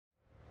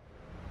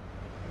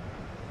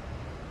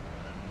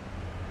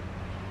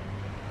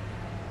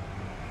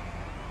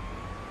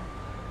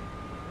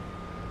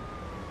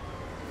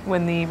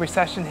When the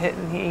recession hit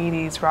in the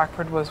 80s,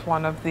 Rockford was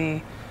one of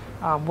the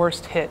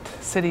worst hit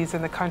cities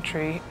in the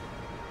country.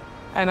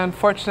 And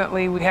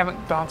unfortunately, we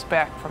haven't bounced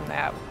back from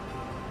that.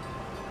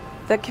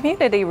 The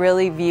community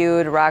really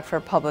viewed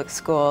Rockford Public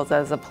Schools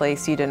as a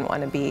place you didn't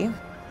want to be.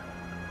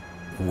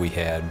 We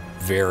had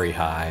very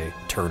high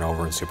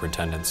turnover in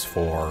superintendents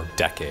for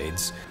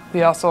decades.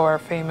 We also are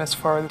famous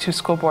for 2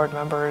 school board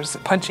members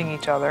punching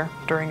each other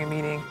during a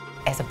meeting.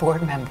 As a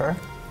board member,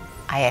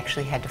 I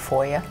actually had to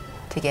FOIA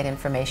to get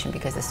information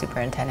because the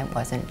superintendent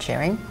wasn't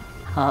sharing.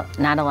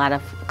 Not a lot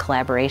of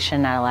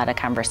collaboration, not a lot of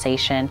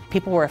conversation.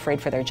 People were afraid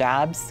for their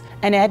jobs,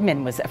 and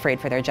admin was afraid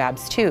for their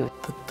jobs too.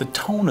 The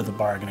tone of the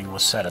bargaining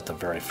was set at the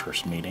very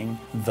first meeting.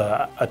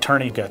 The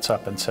attorney gets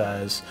up and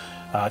says,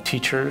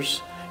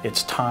 teachers,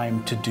 it's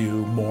time to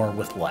do more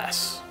with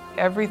less.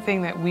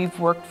 Everything that we've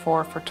worked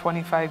for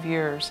 25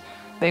 years,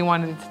 they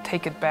wanted to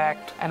take it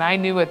back. And I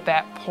knew at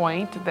that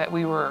point that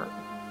we were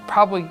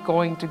probably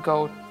going to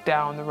go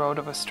down the road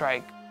of a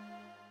strike.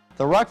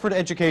 The Rockford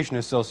Education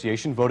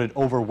Association voted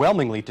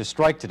overwhelmingly to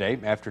strike today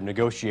after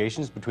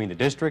negotiations between the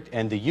district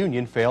and the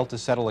union failed to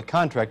settle a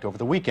contract over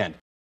the weekend.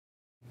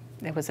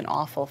 It was an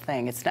awful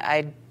thing.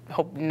 I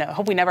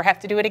hope we never have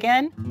to do it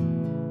again.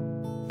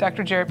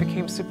 Dr. Jarrett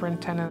became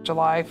superintendent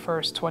July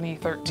 1st,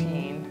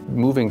 2013.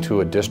 Moving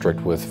to a district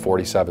with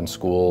 47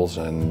 schools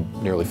and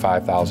nearly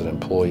 5,000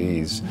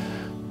 employees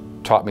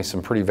taught me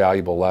some pretty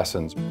valuable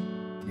lessons.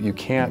 You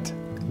can't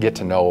get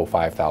to know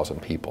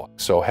 5,000 people.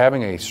 So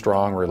having a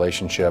strong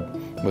relationship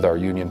with our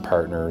union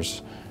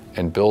partners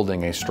and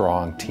building a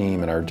strong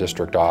team in our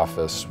district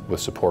office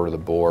with support of the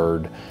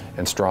board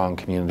and strong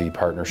community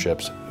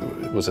partnerships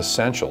was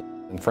essential.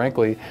 And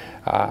frankly,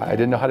 I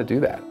didn't know how to do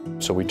that.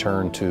 So we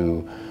turned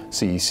to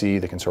CEC,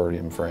 the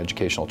Consortium for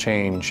Educational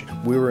Change.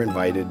 We were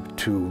invited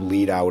to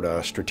lead out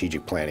a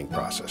strategic planning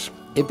process.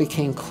 It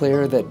became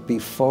clear that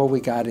before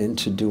we got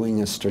into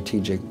doing a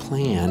strategic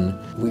plan,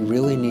 we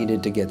really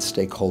needed to get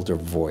stakeholder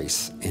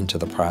voice into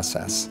the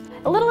process.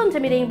 A little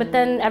intimidating, but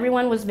then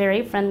everyone was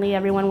very friendly,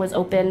 everyone was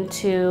open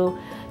to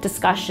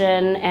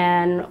discussion,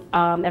 and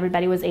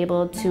everybody was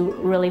able to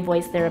really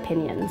voice their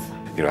opinions.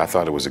 You know, I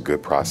thought it was a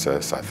good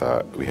process. I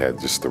thought we had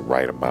just the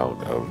right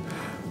amount of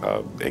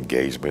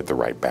engagement, the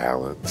right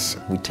balance.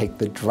 We take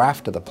the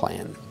draft of the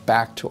plan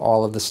back to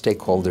all of the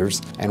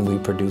stakeholders and we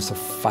produce a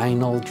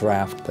final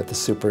draft that the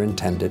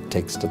superintendent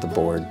takes to the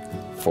board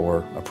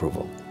for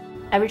approval.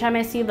 Every time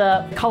I see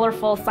the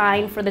colorful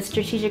sign for the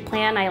strategic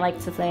plan, I like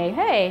to say,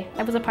 hey,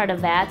 I was a part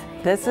of that.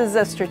 This is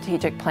a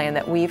strategic plan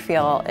that we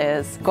feel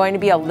is going to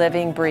be a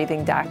living,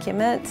 breathing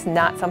document,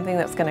 not something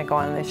that's going to go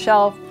on the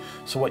shelf.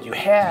 So what you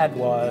had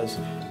was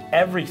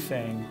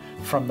everything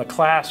from the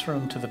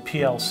classroom to the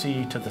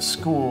PLC to the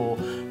school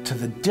to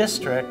the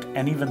district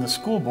and even the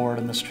school board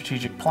and the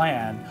strategic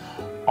plan,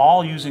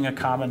 all using a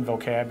common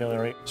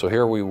vocabulary. So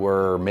here we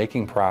were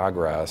making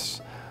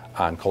progress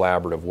on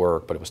collaborative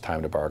work, but it was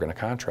time to bargain a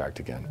contract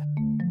again.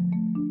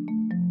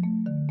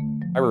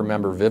 I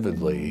remember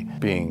vividly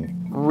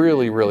being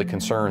really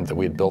concerned that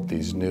we had built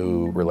these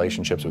new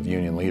relationships with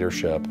union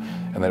leadership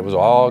and that it was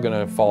all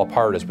going to fall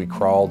apart as we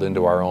crawled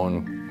into our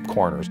own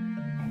corners.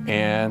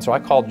 And so I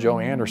called Joe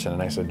Anderson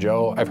and I said,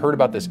 Joe, I've heard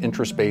about this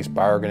interest-based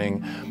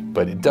bargaining,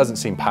 but it doesn't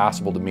seem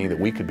possible to me that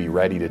we could be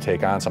ready to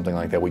take on something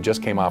like that. We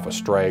just came off a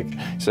strike.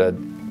 He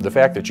said, the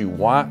fact that you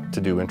want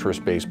to do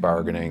interest-based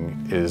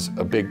bargaining is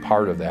a big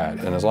part of that.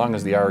 And as long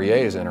as the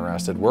REA is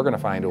interested, we're going to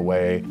find a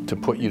way to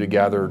put you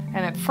together.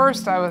 And at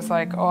first I was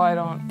like, oh, I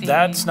don't think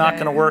that's not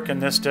going to work in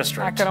this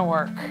district. Not going to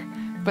work.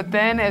 But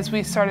then as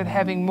we started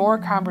having more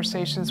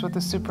conversations with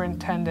the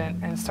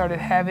superintendent and started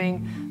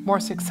having more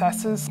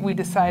successes, we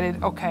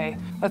decided, okay,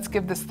 let's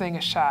give this thing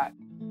a shot.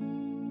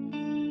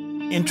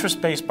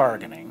 Interest-based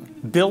bargaining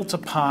built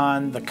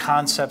upon the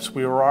concepts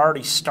we were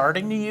already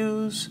starting to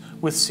use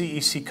with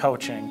CEC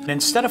coaching.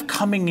 Instead of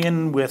coming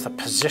in with a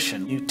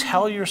position, you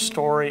tell your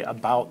story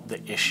about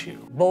the issue.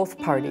 Both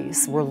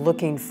parties were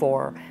looking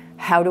for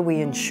how do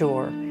we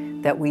ensure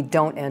that we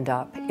don't end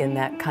up in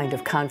that kind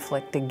of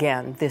conflict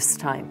again this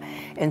time.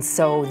 And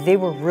so they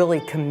were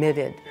really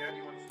committed.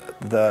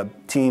 The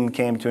team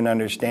came to an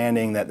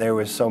understanding that there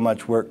was so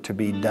much work to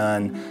be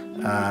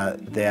done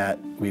that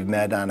we've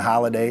met on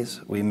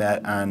holidays, we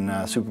met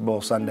on Super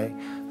Bowl Sunday,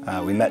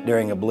 we met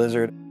during a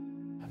blizzard.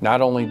 Not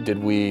only did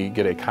we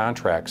get a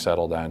contract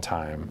settled on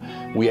time,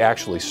 we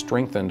actually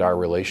strengthened our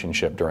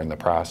relationship during the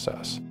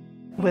process.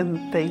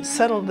 When they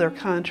settled their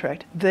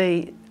contract,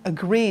 they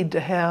agreed to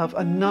have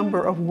a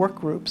number of work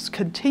groups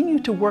continue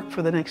to work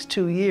for the next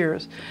 2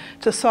 years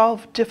to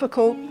solve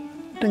difficult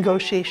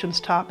negotiations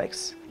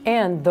topics.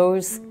 And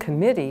those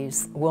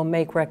committees will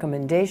make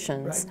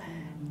recommendations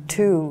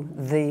to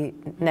the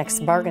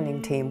next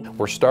bargaining team.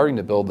 We're starting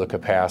to build the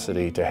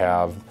capacity to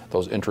have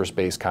those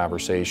interest-based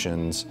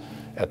conversations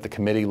at the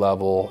committee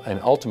level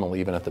and ultimately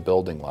even at the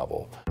building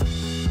level.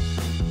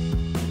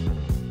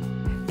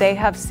 They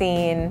have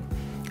seen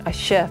a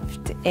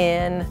shift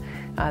in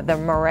the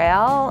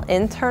morale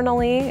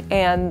internally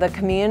and the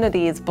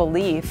community's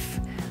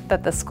belief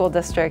that the school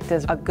district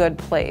is a good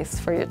place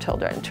for your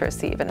children to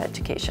receive an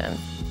education.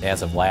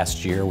 As of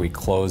last year, we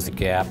closed the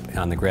gap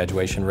on the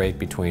graduation rate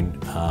between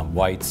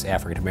whites,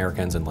 African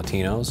Americans, and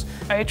Latinos.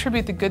 I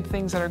attribute the good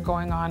things that are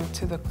going on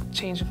to the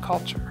change in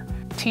culture.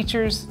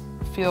 Teachers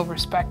feel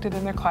respected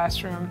in their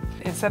classroom.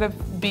 Instead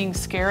of being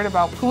scared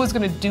about who is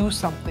going to do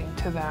something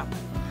to them,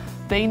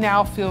 they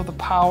now feel the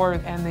power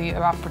and the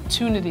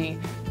opportunity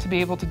to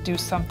be able to do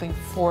something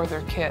for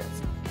their kids.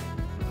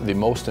 The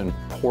most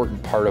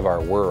important part of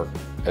our work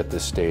at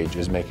this stage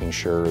is making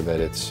sure that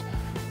it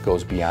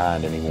goes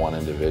beyond any one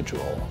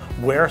individual.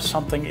 Where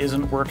something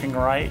isn't working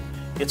right,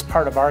 it's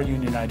part of our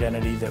union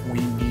identity that we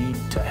need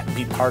to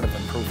be part of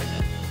improving it.